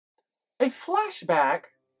A flashback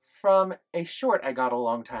from a short I got a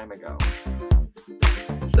long time ago.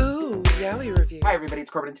 Ooh, Yaoi review. Hi everybody,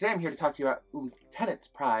 it's Corbin, and today I'm here to talk to you about Lieutenant's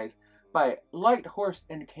Prize by Light Horse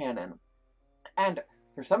and Cannon. And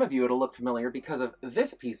for some of you it'll look familiar because of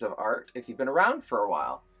this piece of art if you've been around for a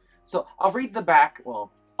while. So I'll read the back,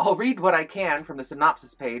 well, I'll read what I can from the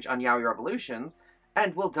synopsis page on Yaoi Revolutions,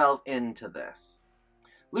 and we'll delve into this.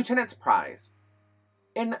 Lieutenant's Prize.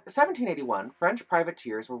 In 1781, French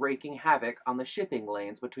privateers were wreaking havoc on the shipping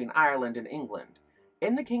lanes between Ireland and England.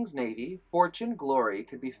 In the King's Navy, fortune glory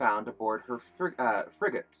could be found aboard her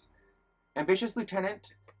frigates. Ambitious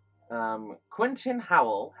Lieutenant Quentin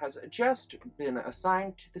Howell has just been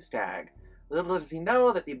assigned to the Stag. Little does he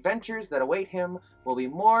know that the adventures that await him will be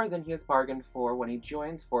more than he has bargained for when he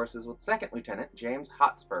joins forces with Second Lieutenant James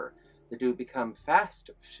Hotspur. The two become fast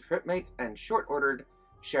shipmates and short-ordered,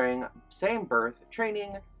 sharing same berth,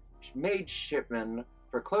 training, made shipmen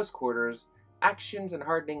for close quarters, actions and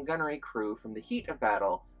hardening gunnery crew from the heat of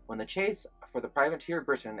battle. When the chase for the privateer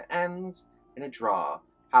Britain ends in a draw,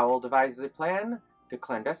 Howell devises a plan to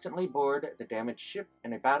clandestinely board the damaged ship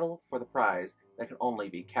in a battle for the prize that can only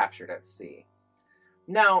be captured at sea.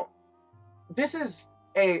 Now, this is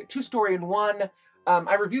a two-story in one.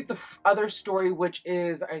 I reviewed the other story, which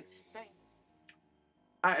is,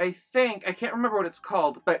 I can't remember what it's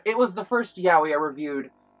called, but it was the first yaoi I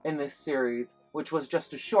reviewed in this series, which was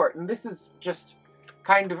just a short. And this is just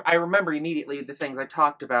kind of, I remember immediately the things I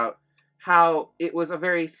talked about, how it was a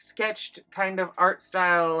very sketched kind of art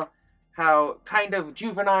style, how kind of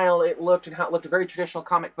juvenile it looked, and how it looked very traditional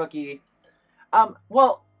comic booky.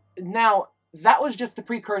 Well, now, that was just the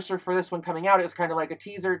precursor for this one coming out. It was kind of like a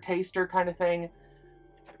teaser, taster kind of thing.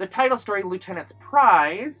 The title story, Lieutenant's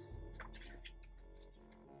Prize,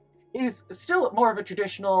 is still more of a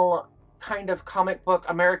traditional kind of comic book,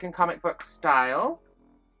 American comic book style.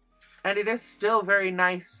 And it is still very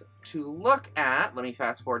nice to look at. Let me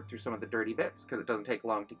fast forward through some of the dirty bits, because it doesn't take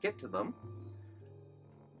long to get to them.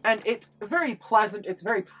 And it's very pleasant, it's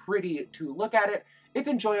very pretty to look at it. It's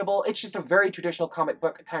enjoyable, it's just a very traditional comic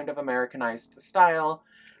book kind of Americanized style.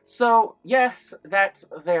 So, yes, that's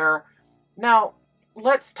there. Now,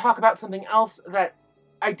 let's talk about something else that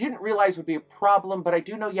I didn't realize would be a problem, but I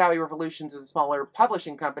do know Yaoi Revolutions is a smaller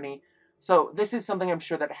publishing company, so this is something I'm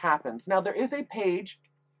sure that happens. Now, there is a page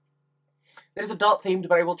that is adult-themed,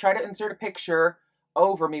 but I will try to insert a picture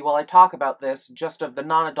over me while I talk about this, just of the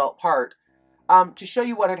non-adult part, to show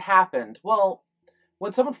you what had happened. Well,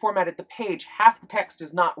 when someone formatted the page, half the text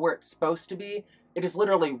is not where it's supposed to be. It is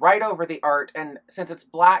literally right over the art, and since it's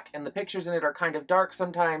black and the pictures in it are kind of dark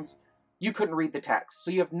sometimes, you couldn't read the text,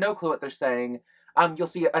 so you have no clue what they're saying. You'll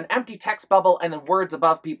see an empty text bubble and then words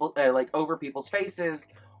above people, like over people's faces,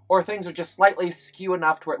 or things are just slightly skew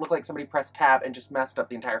enough to where it looked like somebody pressed tab and just messed up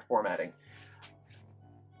the entire formatting.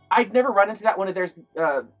 I'd never run into that one of their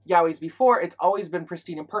yaois before. It's always been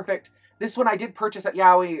pristine and perfect. This one I did purchase at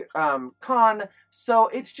Yaoi Con, so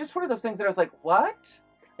it's just one of those things that I was like, what?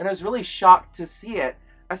 And I was really shocked to see it,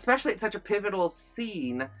 especially at such a pivotal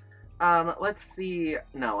scene. Let's see.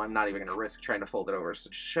 No, I'm not even going to risk trying to fold it over to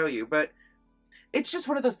show you, but it's just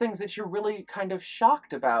one of those things that you're really kind of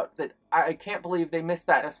shocked about, that I can't believe they missed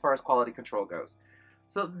that as far as quality control goes.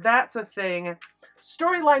 So that's a thing.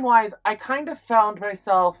 Storyline-wise, I kind of found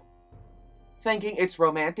myself thinking it's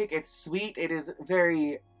romantic, it's sweet, it is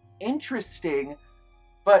very interesting,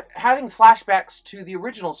 but having flashbacks to the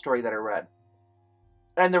original story that I read.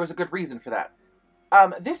 And there was a good reason for that.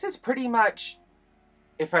 This is pretty much,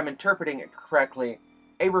 if I'm interpreting it correctly,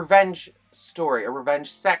 a revenge story, a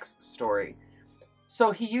revenge sex story.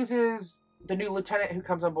 So he uses the new lieutenant who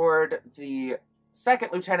comes on board, the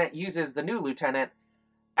second lieutenant uses the new lieutenant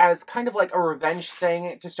as kind of like a revenge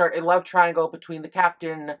thing to start a love triangle between the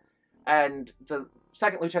captain and the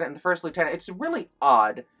second lieutenant and the first lieutenant. It's really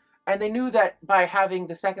odd. And they knew that by having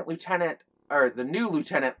the second lieutenant, or the new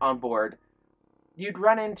lieutenant on board, you'd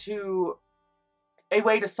run into a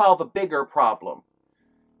way to solve a bigger problem.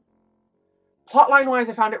 Plotline-wise,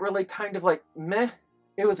 I found it really kind of like meh.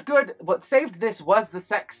 It was good. What saved this was the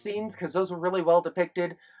sex scenes, because those were really well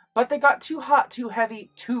depicted, but they got too hot, too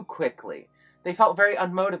heavy, too quickly. They felt very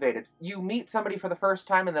unmotivated. You meet somebody for the first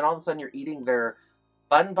time, and then all of a sudden you're eating their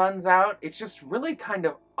buns out. It's just really kind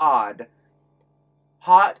of odd.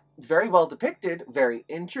 Hot, very well depicted, very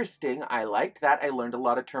interesting. I liked that. I learned a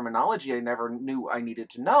lot of terminology I never knew I needed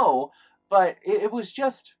to know, but it was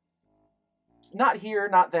just not here,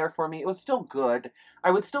 not there for me. It was still good.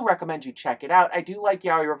 I would still recommend you check it out. I do like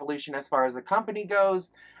Yaoi Revolution as far as the company goes,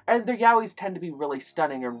 and their yaois tend to be really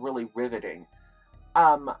stunning and really riveting.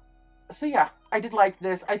 So yeah, I did like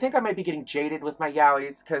this. I think I might be getting jaded with my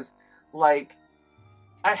yaois, because Like,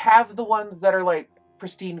 I have the ones that are, like,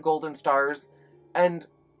 pristine golden stars, and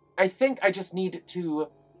I think I just need to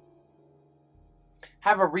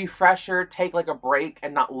have a refresher, take, like, a break,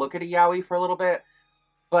 and not look at a yaoi for a little bit.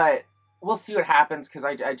 But we'll see what happens, because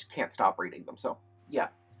I just can't stop reading them, so, yeah.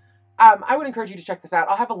 I would encourage you to check this out.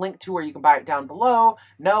 I'll have a link to where you can buy it down below.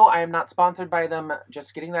 No, I am not sponsored by them.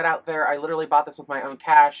 Just getting that out there. I literally bought this with my own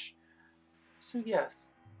cash. So, yes.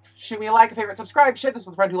 Shoot me a like, a favorite, subscribe, share this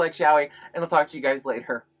with a friend who likes yaoi, and I'll talk to you guys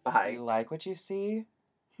later. Bye. You like what you see?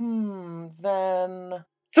 Then...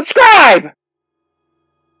 subscribe!